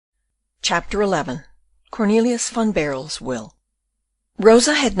Chapter 11. Cornelius van Baerle's Will.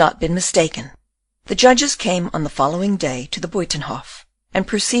 Rosa had not been mistaken. The judges came on the following day to the Buitenhof, and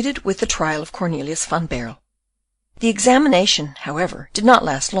proceeded with the trial of Cornelius van Baerle. The examination, however, did not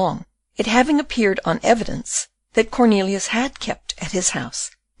last long, it having appeared on evidence that Cornelius had kept at his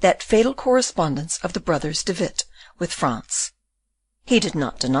house that fatal correspondence of the brothers De Witt with France. He did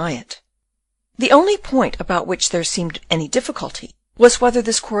not deny it. The only point about which there seemed any difficulty was whether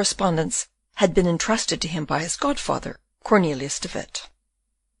this correspondence had been entrusted to him by his godfather, Cornelius De Witt.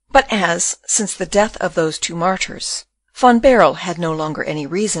 But as, since the death of those two martyrs, Van Baerle had no longer any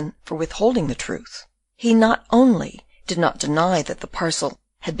reason for withholding the truth, he not only did not deny that the parcel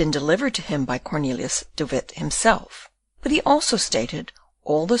had been delivered to him by Cornelius De Witt himself, but he also stated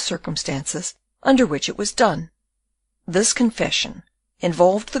all the circumstances under which it was done. This confession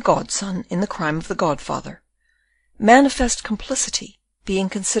involved the godson in the crime of the godfather, manifest complicity being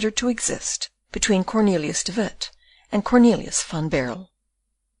considered to exist between Cornelius De Witt and Cornelius van Baerle.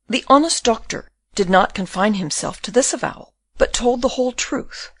 The honest doctor did not confine himself to this avowal, but told the whole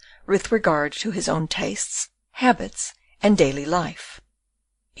truth with regard to his own tastes, habits, and daily life.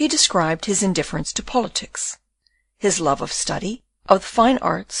 He described his indifference to politics, his love of study, of the fine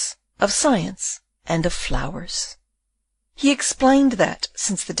arts, of science, and of flowers. He explained that,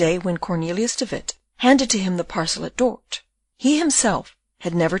 since the day when Cornelius De Witt handed to him the parcel at Dort, he himself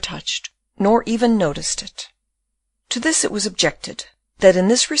had never touched, nor even noticed it. To this it was objected that in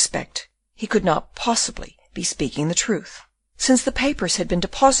this respect he could not possibly be speaking the truth, since the papers had been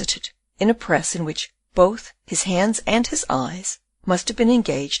deposited in a press in which both his hands and his eyes must have been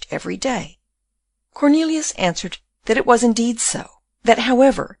engaged every day. Cornelius answered that it was indeed so, that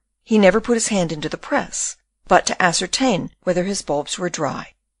however he never put his hand into the press but to ascertain whether his bulbs were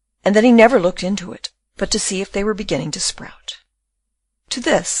dry, and that he never looked into it but to see if they were beginning to sprout. To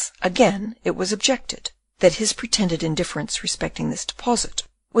this, again, it was objected that his pretended indifference respecting this deposit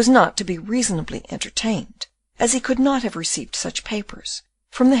was not to be reasonably entertained, as he could not have received such papers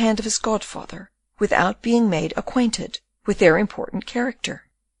from the hand of his godfather without being made acquainted with their important character.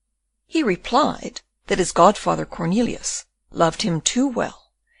 He replied that his godfather Cornelius loved him too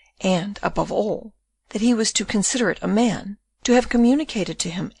well, and, above all, that he was too considerate a man to have communicated to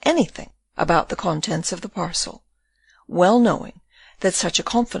him anything about the contents of the parcel, well knowing that such a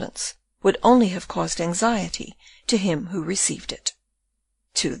confidence would only have caused anxiety to him who received it.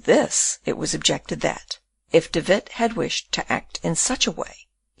 To this it was objected that, if De Witt had wished to act in such a way,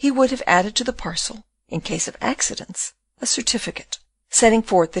 he would have added to the parcel, in case of accidents, a certificate, setting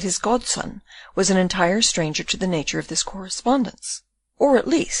forth that his godson was an entire stranger to the nature of this correspondence, or at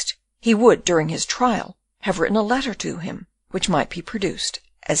least he would during his trial have written a letter to him, which might be produced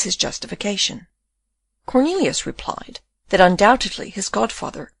as his justification. Cornelius replied that undoubtedly his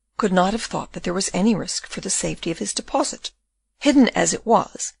godfather could not have thought that there was any risk for the safety of his deposit, hidden as it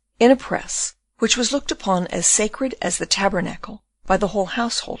was in a press which was looked upon as sacred as the tabernacle by the whole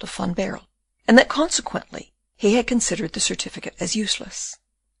household of Van Baerle, and that consequently he had considered the certificate as useless.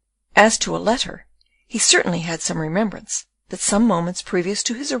 As to a letter, he certainly had some remembrance that some moments previous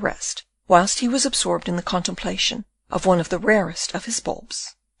to his arrest, whilst he was absorbed in the contemplation of one of the rarest of his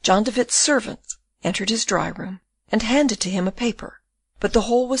bulbs, John De Witt's servant entered his dry room and handed to him a paper, but the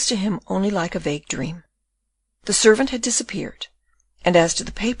whole was to him only like a vague dream. The servant had disappeared, and as to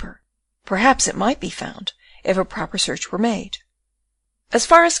the paper, perhaps it might be found if a proper search were made. As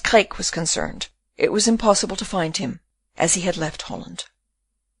far as Craeke was concerned, it was impossible to find him, as he had left Holland.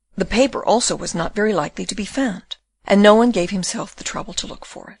 The paper also was not very likely to be found, and no one gave himself the trouble to look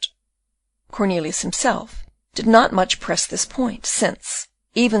for it. Cornelius himself did not much press this point, since,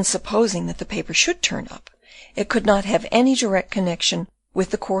 even supposing that the paper should turn up, it could not have any direct connection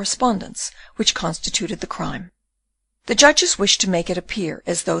with the correspondence which constituted the crime. The judges wished to make it appear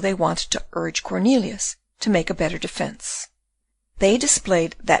as though they wanted to urge Cornelius to make a better defence. They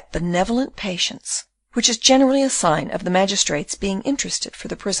displayed that benevolent patience which is generally a sign of the magistrates being interested for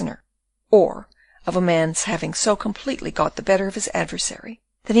the prisoner, or of a man's having so completely got the better of his adversary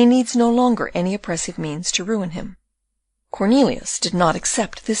that he needs no longer any oppressive means to ruin him. Cornelius did not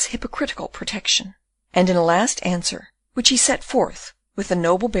accept this hypocritical protection, and in a last answer, which he set forth with the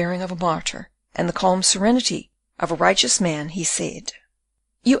noble bearing of a martyr and the calm serenity of a righteous man, he said,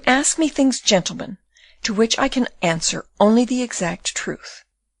 "You ask me things, gentlemen, to which I can answer only the exact truth.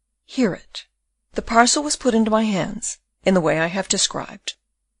 Hear it. The parcel was put into my hands in the way I have described.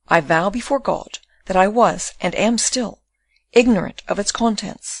 I vow before God that I was, and am still, ignorant of its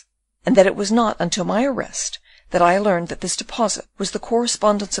contents, and that it was not until my arrest that I learned that this deposit was the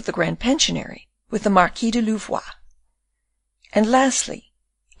correspondence of the Grand Pensionary with the Marquis de Louvois. And lastly,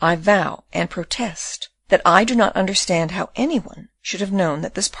 I vow and protest that I do not understand how anyone should have known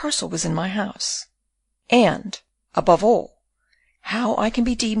that this parcel was in my house, and, above all, how I can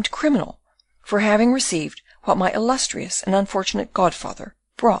be deemed criminal for having received what my illustrious and unfortunate godfather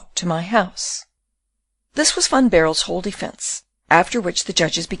brought to my house." This was Van Baerle's whole defence, after which the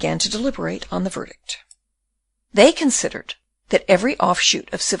judges began to deliberate on the verdict. They considered that every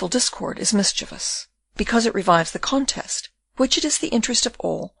offshoot of civil discord is mischievous, because it revives the contest which it is the interest of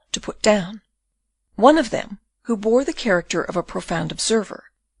all to put down. One of them, who bore the character of a profound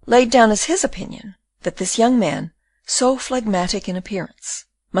observer, laid down as his opinion that this young man, so phlegmatic in appearance,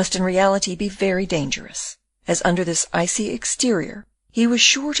 must in reality be very dangerous, as under this icy exterior he was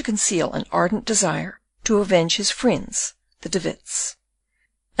sure to conceal an ardent desire to avenge his friends, the De Witts.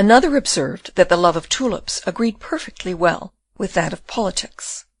 Another observed that the love of tulips agreed perfectly well with that of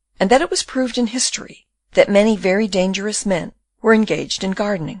politics, and that it was proved in history that many very dangerous men were engaged in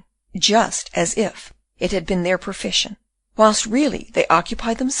gardening, just as if it had been their profession, whilst really they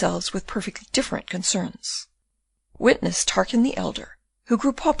occupied themselves with perfectly different concerns. Witness Tarquin the Elder, who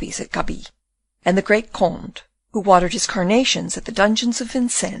grew poppies at Gabi, and the great Conde, who watered his carnations at the dungeons of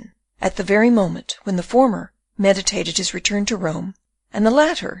Vincennes, at the very moment when the former meditated his return to Rome, and the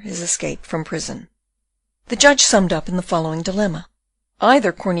latter his escape from prison. The judge summed up in the following dilemma: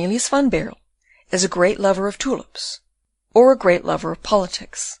 either Cornelius van Baerle is a great lover of tulips, or a great lover of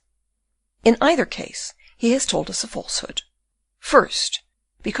politics. In either case he has told us a falsehood. First,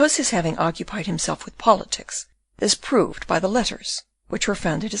 because his having occupied himself with politics is proved by the letters which were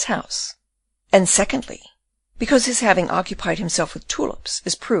found at his house, and secondly, because his having occupied himself with tulips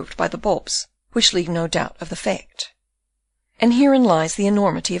is proved by the bulbs which leave no doubt of the fact. And herein lies the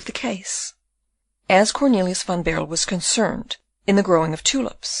enormity of the case. As Cornelius van Baerle was concerned in the growing of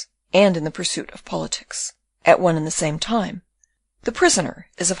tulips and in the pursuit of politics at one and the same time, the prisoner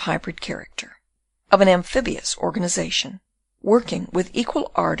is of hybrid character, of an amphibious organization, working with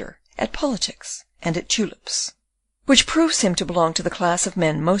equal ardor at politics and at tulips, which proves him to belong to the class of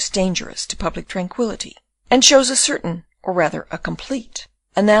men most dangerous to public tranquillity, and shows a certain, or rather a complete,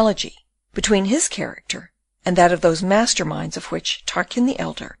 analogy between his character and that of those master-minds of which Tarquin the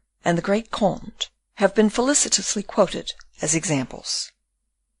Elder and the great Conde have been felicitously quoted as examples.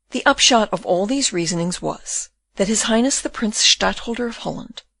 The upshot of all these reasonings was, that His Highness the Prince Stadtholder of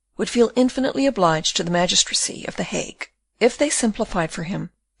Holland would feel infinitely obliged to the magistracy of the Hague if they simplified for him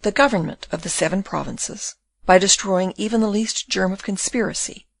the government of the 7 provinces by destroying even the least germ of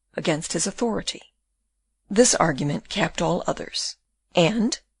conspiracy against his authority. This argument capped all others,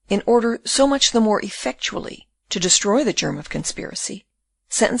 and, in order so much the more effectually to destroy the germ of conspiracy,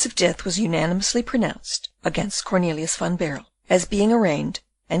 sentence of death was unanimously pronounced against Cornelius van Baerle, as being arraigned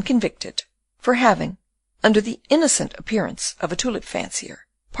and convicted for having, under the innocent appearance of a tulip fancier,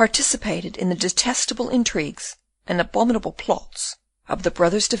 participated in the detestable intrigues and abominable plots of the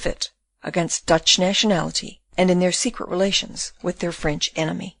brothers De Witt against Dutch nationality and in their secret relations with their French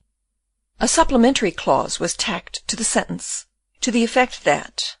enemy. A supplementary clause was tacked to the sentence, to the effect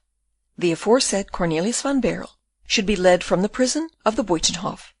that the aforesaid Cornelius van Baerle should be led from the prison of the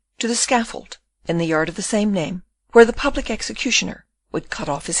Buitenhof to the scaffold in the yard of the same name, where the public executioner would cut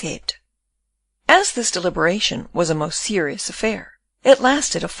off his head. As this deliberation was a most serious affair, it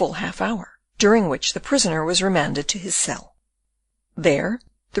lasted a full half-hour, during which the prisoner was remanded to his cell. There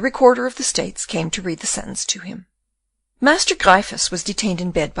the recorder of the States came to read the sentence to him. Master Gryphus was detained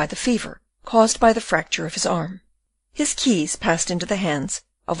in bed by the fever caused by the fracture of his arm. His keys passed into the hands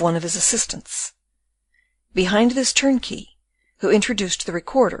of one of his assistants. Behind this turnkey, who introduced the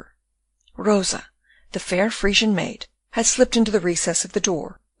recorder, Rosa, the fair Frisian maid, had slipped into the recess of the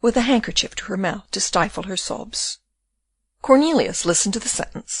door, with a handkerchief to her mouth to stifle her sobs. Cornelius listened to the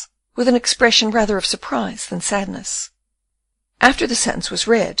sentence with an expression rather of surprise than sadness. After the sentence was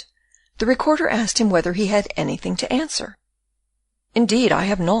read, the recorder asked him whether he had anything to answer. "Indeed, I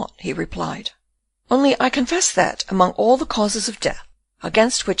have not," he replied. "Only I confess that, among all the causes of death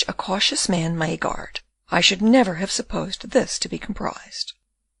against which a cautious man may guard, I should never have supposed this to be comprised."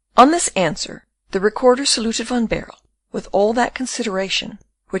 On this answer, the recorder saluted Van Baerle with all that consideration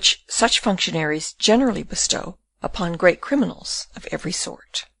which such functionaries generally bestow upon great criminals of every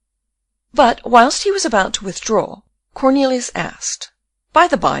sort. But whilst he was about to withdraw, Cornelius asked, "By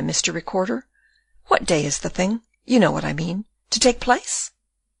the by, Mr. Recorder, what day is the thing, you know what I mean, to take place?"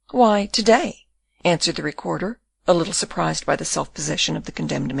 "Why, to-day," answered the recorder, a little surprised by the self-possession of the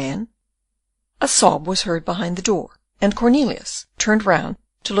condemned man. A sob was heard behind the door, and Cornelius turned round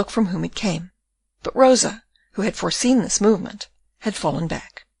to look from whom it came. But Rosa, who had foreseen this movement, had fallen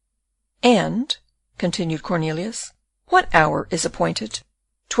back. "And," continued Cornelius, "what hour is appointed?"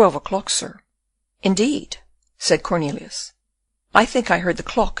 12 o'clock, sir." "Indeed," said Cornelius. "I think I heard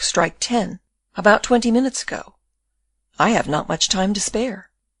the clock strike 10 about 20 minutes ago. I have not much time to spare."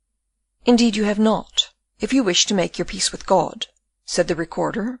 "Indeed you have not. If you wish to make your peace with God," said the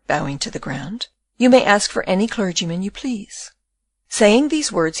recorder, bowing to the ground, "you may ask for any clergyman you please." Saying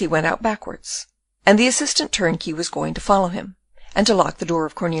these words he went out backwards, and the assistant turnkey was going to follow him, and to lock the door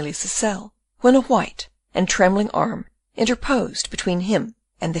of Cornelius's cell, when a white and trembling arm interposed between him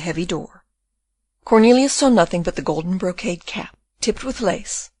and the heavy door. Cornelius saw nothing but the golden brocade cap, tipped with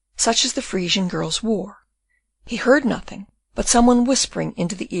lace, such as the Frisian girls wore. He heard nothing but someone whispering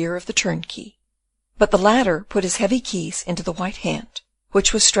into the ear of the turnkey, but the latter put his heavy keys into the white hand,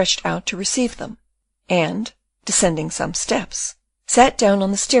 which was stretched out to receive them, and, descending some steps, sat down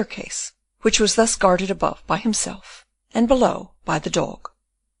on the staircase, which was thus guarded above by himself, and below by the dog.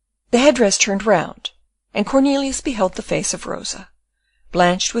 The headdress turned round, and Cornelius beheld the face of Rosa,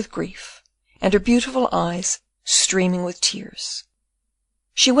 blanched with grief, and her beautiful eyes streaming with tears.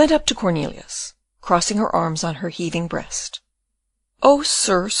 She went up to Cornelius, crossing her arms on her heaving breast. "Oh,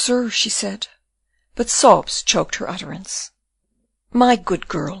 sir, sir," she said, but sobs choked her utterance. "My good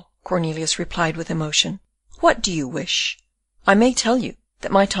girl," Cornelius replied with emotion, "what do you wish? I may tell you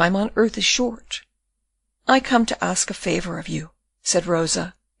that my time on earth is short." "I come to ask a favour of you," said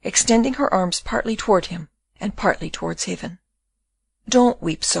Rosa, extending her arms partly toward him and partly towards heaven. "Don't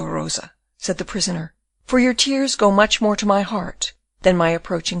weep so, Rosa," said the prisoner, "for your tears go much more to my heart than my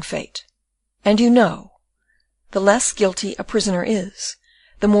approaching fate. And you know, the less guilty a prisoner is,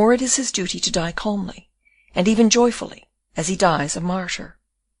 the more it is his duty to die calmly, and even joyfully, as he dies a martyr.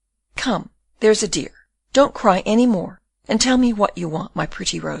 Come, there's a dear, don't cry any more, and tell me what you want, my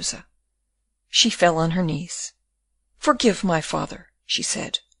pretty Rosa." She fell on her knees. "Forgive my father," she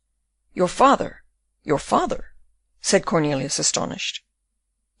said. "Your father? Your father?" said Cornelius, astonished.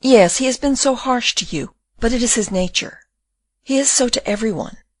 "Yes, he has been so harsh to you, but it is his nature. He is so to every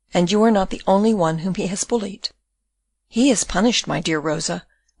one, and you are not the only one whom he has bullied. He is punished, my dear Rosa,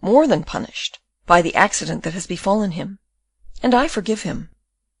 more than punished, by the accident that has befallen him, and I forgive him."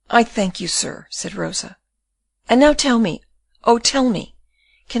 "I thank you, sir," said Rosa. "And now tell me, oh, tell me,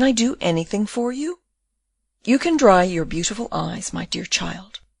 can I do anything for you?" "You can dry your beautiful eyes, my dear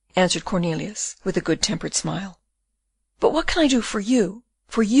child," answered Cornelius, with a good-tempered smile. "But what can I do for you?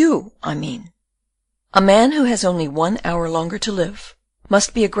 For you, I mean." "A man who has only 1 hour longer to live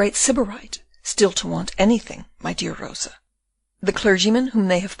must be a great sybarite still to want anything, my dear Rosa." "The clergyman whom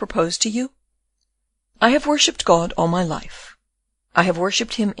they have proposed to you?" "I have worshipped God all my life. I have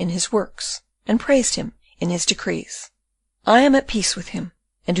worshipped him in his works, and praised him in his decrees. I am at peace with him,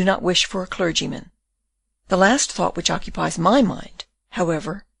 and do not wish for a clergyman. The last thought which occupies my mind,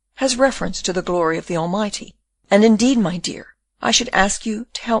 however, has reference to the glory of the Almighty, and indeed, my dear, I should ask you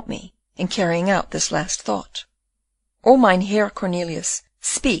to help me in carrying out this last thought." "Oh, mein Herr Cornelius,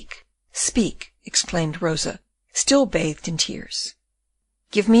 speak, speak," exclaimed Rosa, still bathed in tears.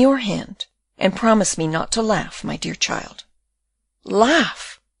 "Give me your hand, and promise me not to laugh, my dear child."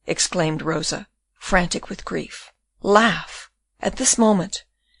 "Laugh!" exclaimed Rosa, frantic with grief. "Laugh! At this moment!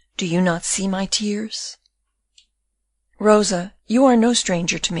 Do you not see my tears?" "Rosa, you are no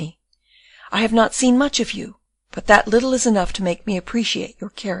stranger to me. I have not seen much of you, but that little is enough to make me appreciate your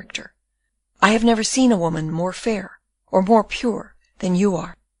character. I have never seen a woman more fair or more pure than you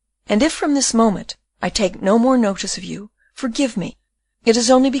are, and if from this moment I take no more notice of you, forgive me. It is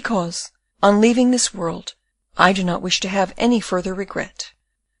only because, on leaving this world, I do not wish to have any further regret."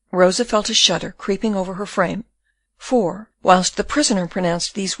 Rosa felt a shudder creeping over her frame, for, whilst the prisoner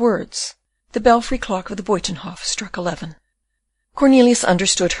pronounced these words, the belfry clock of the Buitenhof struck 11. Cornelius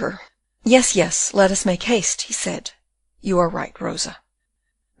understood her. "Yes, yes, let us make haste," he said. "You are right, Rosa."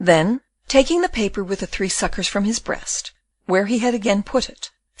 Then, taking the paper with the 3 suckers from his breast, where he had again put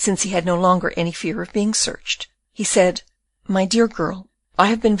it, since he had no longer any fear of being searched, he said, "My dear girl, I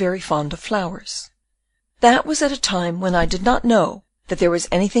have been very fond of flowers. That was at a time when I did not know that there was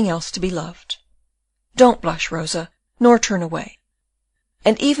anything else to be loved. Don't blush, Rosa, nor turn away.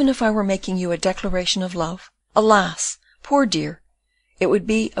 And even if I were making you a declaration of love, alas, poor dear, it would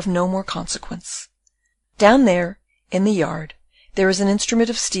be of no more consequence. Down there, in the yard, there is an instrument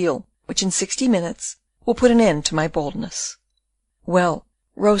of steel, which in 60 minutes will put an end to my boldness. Well,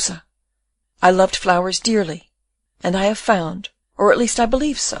 Rosa, I loved flowers dearly, and I have found, or at least I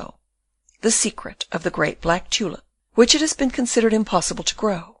believe so, the secret of the great black tulip, which it has been considered impossible to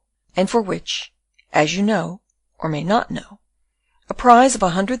grow, and for which, as you know, or may not know, a prize of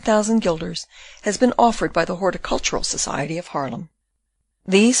 100,000 guilders has been offered by the Horticultural Society of Haarlem.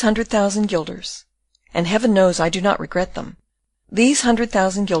 These 100,000 guilders, and heaven knows I do not regret them, These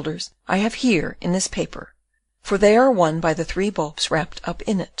 100,000 guilders I have here in this paper, for they are won by the 3 bulbs wrapped up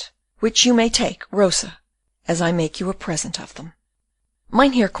in it, which you may take, Rosa, as I make you a present of them."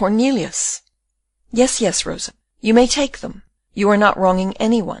 "Mynheer Cornelius!" "Yes, yes, Rosa, you may take them. You are not wronging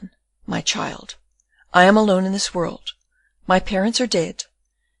anyone, my child. I am alone in this world. My parents are dead.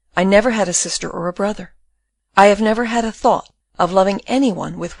 I never had a sister or a brother. I have never had a thought of loving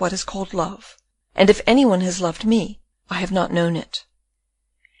anyone with what is called love, and if anyone has loved me, I have not known it.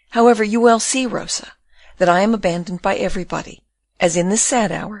 However, you well see, Rosa, that I am abandoned by everybody, as in this sad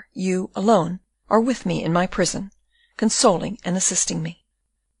hour you alone are with me in my prison, consoling and assisting me."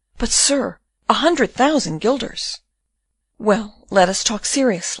 "But, sir, 100,000 guilders!" "Well, let us talk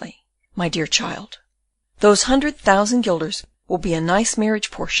seriously, my dear child. Those 100,000 guilders will be a nice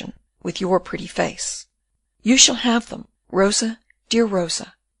marriage portion with your pretty face. You shall have them, Rosa, dear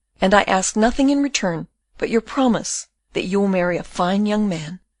Rosa, and I ask nothing in return but your promise that you will marry a fine young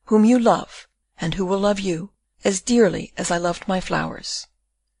man whom you love, and who will love you as dearly as I loved my flowers.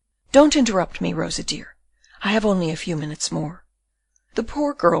 Don't interrupt me, Rosa dear. I have only a few minutes more." The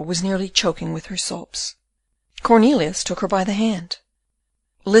poor girl was nearly choking with her sobs. Cornelius took her by the hand.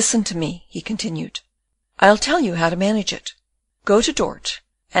 "Listen to me," he continued. "I'll tell you how to manage it. Go to Dort,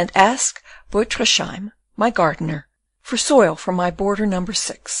 and ask Butresheim, my gardener, for soil from my border No.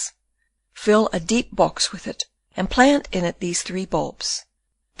 6. Fill a deep box with it, and plant in it these 3 bulbs.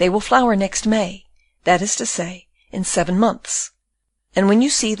 They will flower next May, that is to say, in 7 months. And when you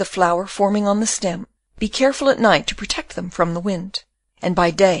see the flower forming on the stem, be careful at night to protect them from the wind, and by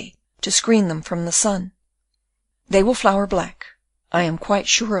day to screen them from the sun. They will flower black, I am quite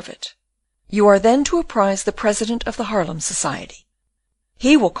sure of it. You are then to apprise the president of the Haarlem Society.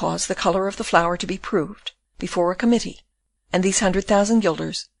 He will cause the colour of the flower to be proved before a committee, and these 100,000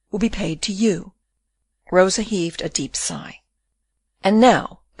 guilders will be paid to you." Rosa heaved a deep sigh. "And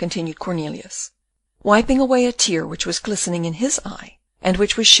now," continued Cornelius, wiping away a tear which was glistening in his eye, and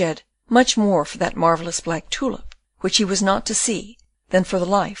which was shed much more for that marvellous black tulip which he was not to see than for the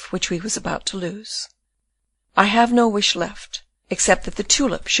life which he was about to lose, "I have no wish left, except that the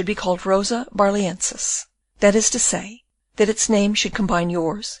tulip should be called Rosa Baerliensis, that is to say, that its name should combine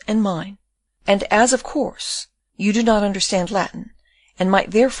yours and mine, and as, of course, you do not understand Latin, and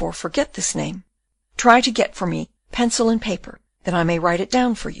might therefore forget this name, try to get for me pencil and paper, that I may write it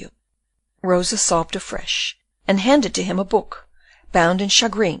down for you." Rosa sobbed afresh, and handed to him a book, bound in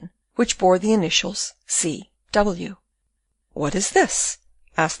shagreen, which bore the initials C.W. "What is this?"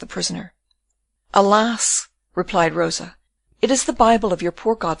 asked the prisoner. "Alas!" replied Rosa, "it is the Bible of your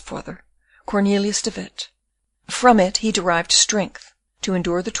poor godfather, Cornelius de Witt. From it he derived strength to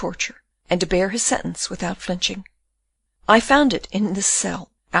endure the torture, and to bear his sentence without flinching. I found it in this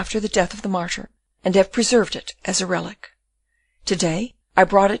cell after the death of the martyr, and have preserved it as a relic. Today I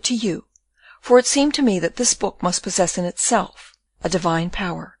brought it to you, for it seemed to me that this book must possess in itself a divine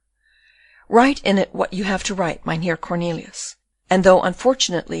power. Write in it what you have to write, Mynheer Cornelius, and though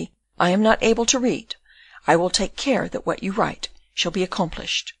unfortunately I am not able to read, I will take care that what you write shall be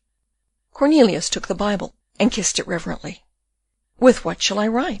accomplished." Cornelius took the Bible and kissed it reverently. "With what shall I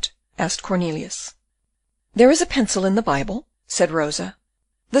write?" asked Cornelius. "There is a pencil in the Bible," said Rosa.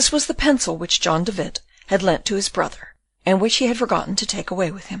 This was the pencil which John de Witt had lent to his brother, and which he had forgotten to take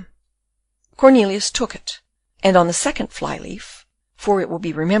away with him. Cornelius took it, and on the second fly-leaf, for it will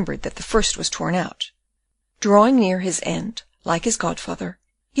be remembered that the first was torn out, drawing near his end, like his godfather,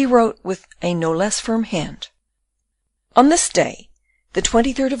 he wrote with a no less firm hand: "On this day, the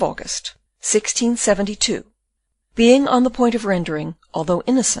 23rd of August, 1672, being on the point of rendering, although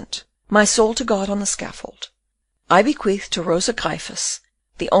innocent, my soul to God on the scaffold, I bequeath to Rosa Gryphus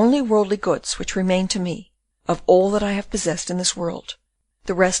the only worldly goods which remain to me of all that I have possessed in this world.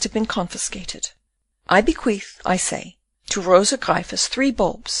 The rest have been confiscated. I bequeath, I say, to Rosa Gryphus 3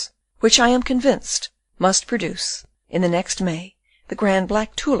 bulbs, which I am convinced must produce, in the next May, the grand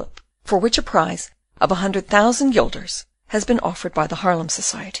black tulip, for which a prize of 100,000 guilders has been offered by the Haarlem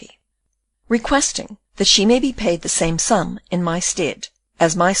Society, requesting that she may be paid the same sum in my stead,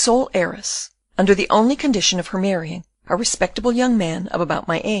 as my sole heiress, under the only condition of her marrying a respectable young man of about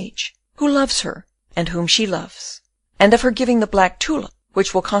my age, who loves her and whom she loves, and of her giving the black tulip,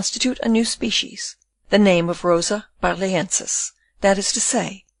 which will constitute a new species, the name of Rosa Baerliensis, that is to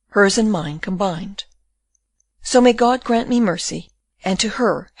say, hers and mine combined. So may God grant me mercy, and to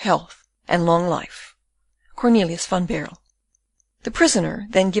her health and long life. Cornelius van Baerle." The prisoner,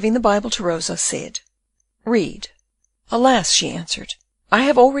 then giving the Bible to Rosa, said, "Read." "Alas," she answered, "I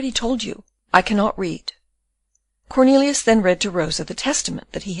have already told you, I cannot read." Cornelius then read to Rosa the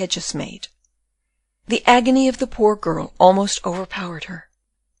testament that he had just made. The agony of the poor girl almost overpowered her.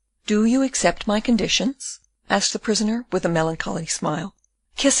 "Do you accept my conditions?" asked the prisoner, with a melancholy smile,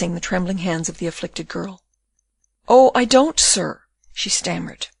 kissing the trembling hands of the afflicted girl. "Oh, I don't, sir," she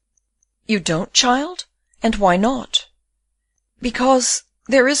stammered. "You don't, child? And why not?" "Because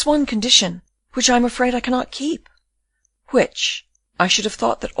there is one condition, which I am afraid I cannot keep." "Which? I should have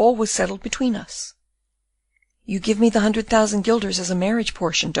thought that all was settled between us." "You give me the 100,000 guilders as a marriage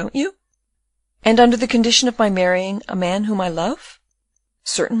portion, don't you?" "And under the condition of my marrying a man whom I love?"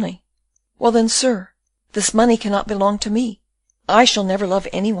 "Certainly." "Well then, sir, this money cannot belong to me. I shall never love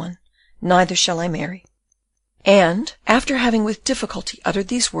anyone, neither shall I marry." And, after having with difficulty uttered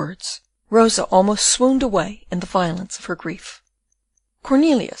these words, Rosa almost swooned away in the violence of her grief.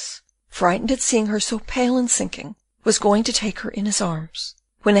 Cornelius, frightened at seeing her so pale and sinking, was going to take her in his arms,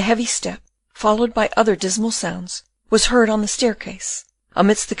 when a heavy step, followed by other dismal sounds, was heard on the staircase,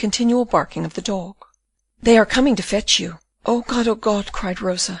 amidst the continual barking of the dog. "They are coming to fetch you. Oh God, cried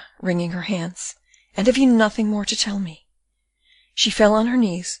Rosa, wringing her hands. "And have you nothing more to tell me?" She fell on her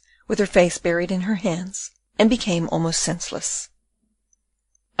knees, with her face buried in her hands, and became almost senseless.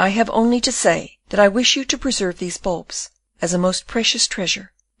 "I have only to say that I wish you to preserve these bulbs as a most precious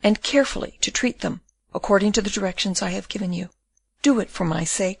treasure, and carefully to treat them according to the directions I have given you. Do it for my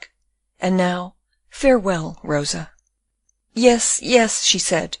sake. And now, farewell, Rosa." Yes, she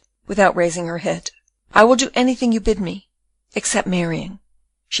said, without raising her head. "I will do anything you bid me, except marrying,"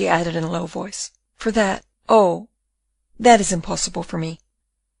 she added in a low voice, "for that, oh, that is impossible for me."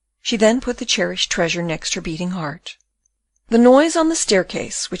 She then put the cherished treasure next her beating heart. The noise on the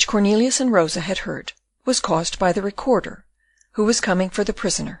staircase, which Cornelius and Rosa had heard, was caused by the recorder, who was coming for the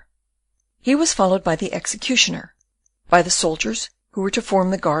prisoner. He was followed by the executioner, by the soldiers who were to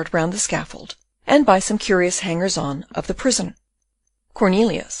form the guard round the scaffold, and by some curious hangers-on of the prison.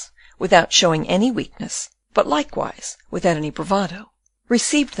 Cornelius, without showing any weakness, but likewise without any bravado,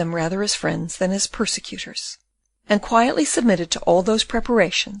 received them rather as friends than as persecutors, and quietly submitted to all those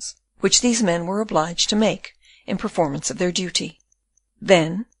preparations which these men were obliged to make in performance of their duty.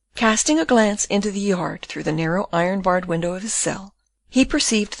 Then, casting a glance into the yard through the narrow iron-barred window of his cell, he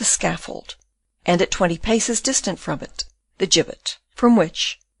perceived the scaffold, and at 20 paces distant from it, the gibbet, from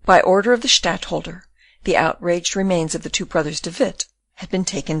which, by order of the Stadtholder, the outraged remains of the two brothers De Witt had been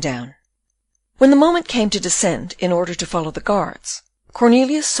taken down. When the moment came to descend in order to follow the guards,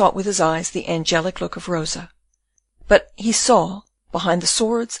 Cornelius sought with his eyes the angelic look of Rosa, but he saw, behind the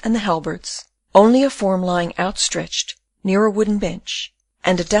swords and the halberds, only a form lying outstretched near a wooden bench,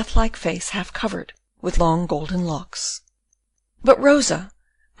 and a death-like face half covered with long golden locks. But Rosa,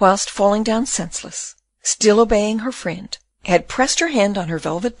 whilst falling down senseless, still obeying her friend, had pressed her hand on her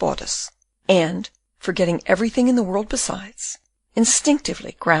velvet bodice, and, forgetting everything in the world besides,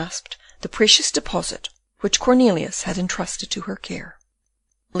 instinctively grasped the precious deposit which Cornelius had entrusted to her care.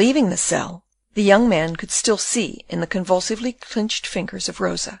 Leaving the cell, the young man could still see in the convulsively clenched fingers of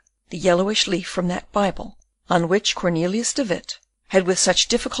Rosa the yellowish leaf from that Bible on which Cornelius De Witt had with such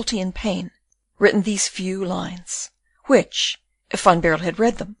difficulty and pain written these few lines, which, if Van Baerle had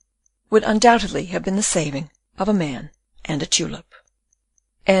read them, would undoubtedly have been the saving of a man and a tulip.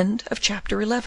 End of chapter 11.